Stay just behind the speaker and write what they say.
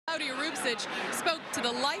Claudia Rupsich spoke to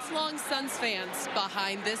the lifelong Suns fans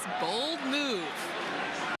behind this bold move.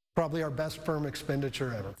 Probably our best firm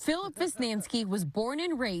expenditure ever. Philip Visnansky was born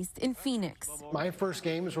and raised in Phoenix. My first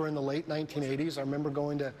games were in the late 1980s. I remember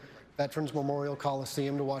going to Veterans Memorial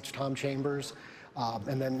Coliseum to watch Tom Chambers.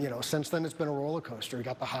 And then, since then it's been a roller coaster. We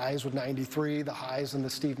got the highs with 93, the highs in the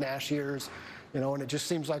Steve Nash years, and it just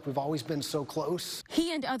seems like we've always been so close.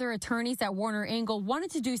 He and other attorneys at Warner Angle wanted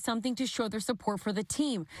to do something to show their support for the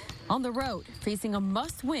team. On the road, facing a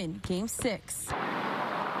must-win Game 6.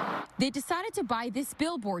 They decided to buy this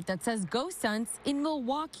billboard that says "Go Suns" in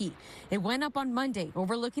Milwaukee. It went up on Monday,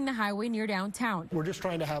 overlooking the highway near downtown. We're just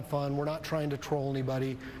trying to have fun. We're not trying to troll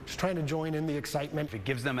anybody. Just trying to join in the excitement. If it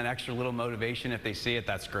gives them an extra little motivation, if they see it,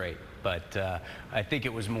 that's great. But I think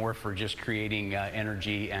it was more for just creating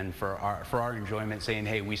energy and for our enjoyment, saying,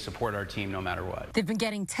 hey, we support our team no matter what. They've been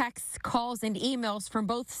getting texts, calls, and emails from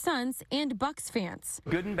both Suns and Bucks fans.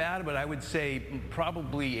 Good and bad, but I would say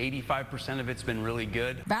probably 85% of it's been really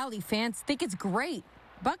good. Valley fans think it's great.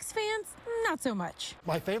 Bucks fans, not so much.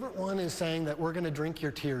 My favorite one is saying that we're going to drink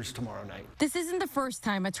your tears tomorrow night. This isn't the first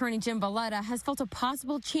time attorney Jim Valletta has felt a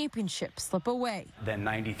possible championship slip away. Then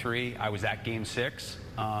 93, I was at Game 6.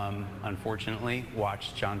 Unfortunately,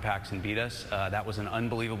 watched John Paxson beat us. That was an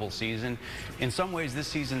unbelievable season. In some ways, this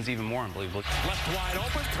season's even more unbelievable. Left wide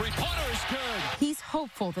open, three-pointer is good. He's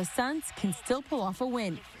hopeful the Suns can still pull off a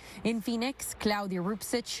win. In Phoenix, Claudia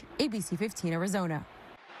Rupsich, ABC 15 Arizona.